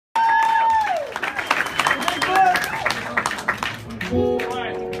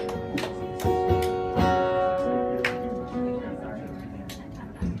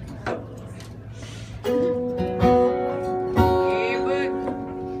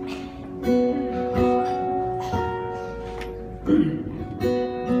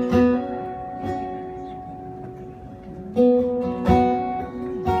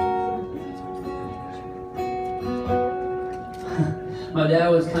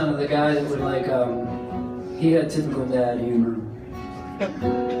kind of the guy that would like, he had typical dad humor.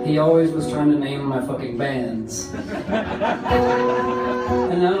 He always was trying to name my fucking bands. And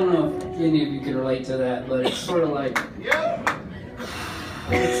I don't know if any of you can relate to that, but it's sort of like,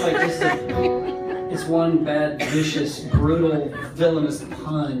 it's like just it's one bad, vicious, brutal, villainous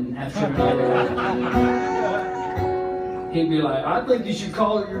pun after another. He'd be like, I think you should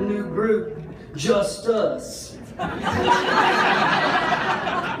call your new group Just Us.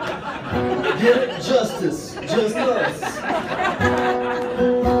 Get it? Justice. Just Us.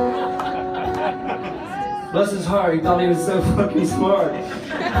 Bless his heart, he thought he was so fucking smart.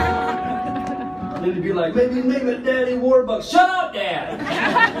 Then he'd be like, maybe name it Daddy Warbucks. Shut up, Dad!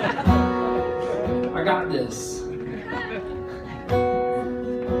 I got this.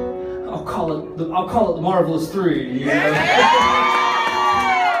 I'll call it the Marvelous Three. You know?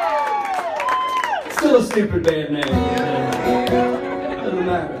 Still a stupid band name. Doesn't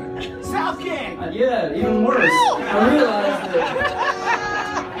matter. South Gang! Yeah, even worse. I realized that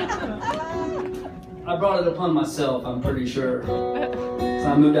I brought it upon myself, I'm pretty sure. So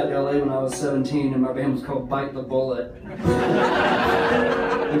I moved out to LA when I was 17 and my band was called Bite the Bullet.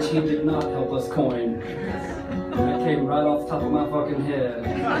 Which he did not help us coin. That came right off the top of my fucking head.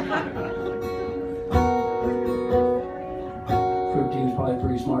 Proved he was probably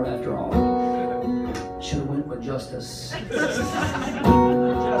pretty smart after all. Should have went with Justice.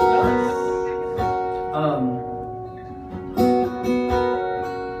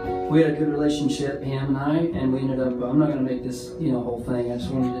 We had a good relationship, him and I, and we ended up, I'm not going to make this, whole thing, I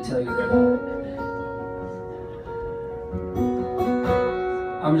just wanted to tell you that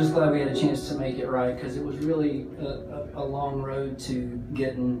I'm just glad we had a chance to make it right, because it was really a long road to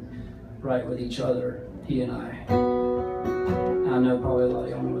getting right with each other, he and I. I know probably a lot of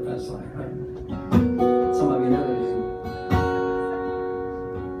y'all know what that's like, right? Some of you never do.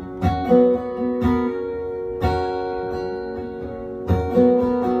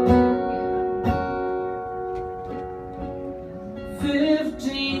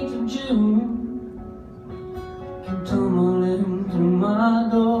 15th of June, came tumbling through my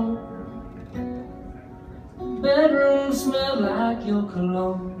door. Bedroom smelled like your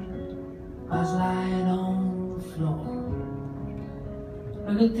cologne. I was lying on the floor,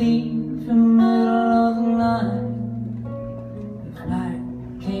 like a thief in the middle of the night. The light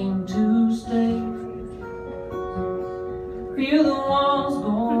came to stay. Feel the walls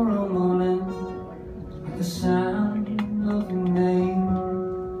go rumbling at the sound of your name.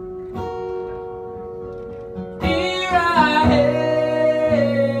 Here I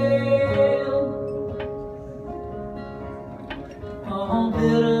am, all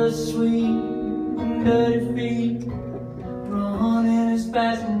bittersweet and dirty feet, running as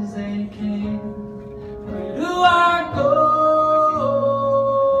fast as they can. Where do I go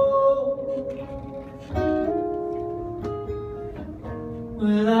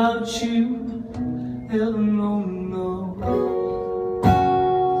without you? Heaven only knows.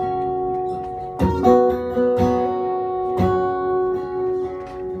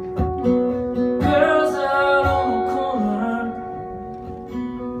 Girls out on the corner,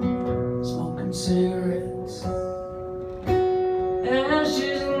 smoking cigarettes,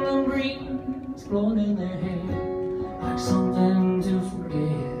 ashes in the breeze blowing in their hair like something to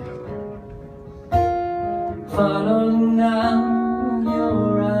forget. Following down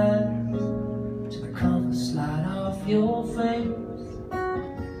your eyes to the cover slide off your face.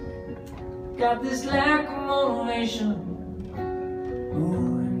 Got this lack of motivation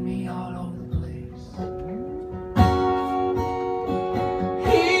moving me all over the place.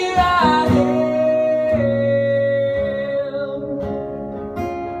 Here I am,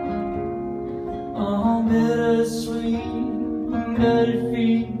 all bittersweet and dirty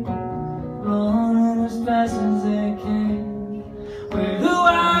feet, running as fast as they can. Where do I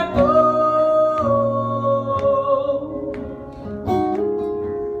go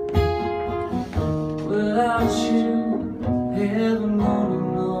without you? Heaven only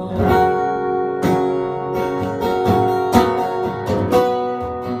knows.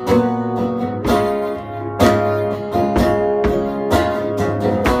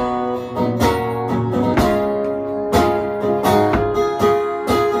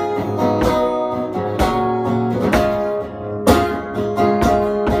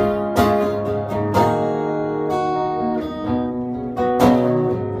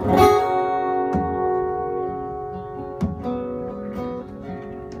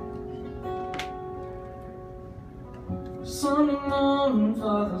 Sunday morning,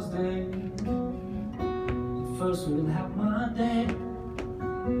 Father's Day, first without my dad,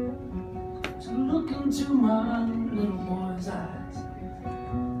 to look into my little boy's eyes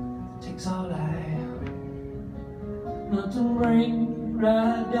mountain range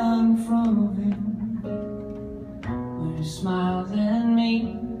right down in front of him, but he smiles at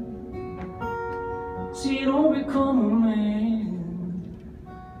me. See, you don't become a man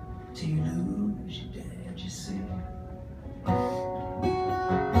till you lose your dad, you see.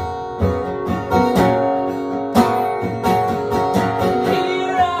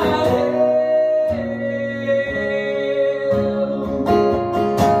 Here I am,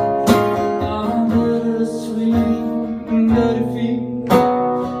 I'm bittersweet and dirty feet,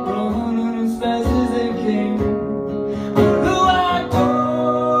 running as fast as they can. But who I go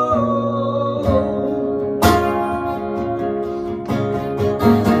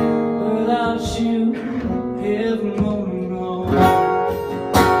without you, heaven won't know.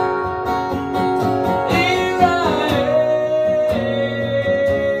 Here I am,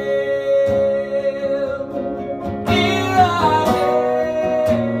 here I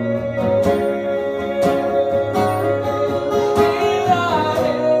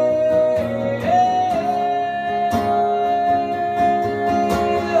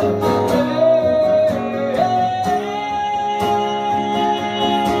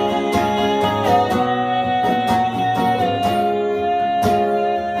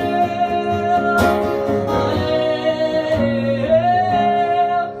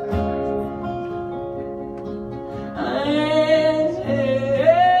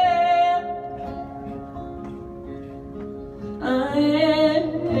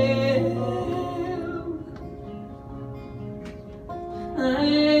I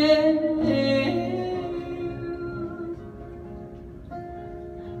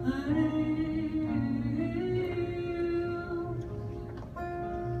am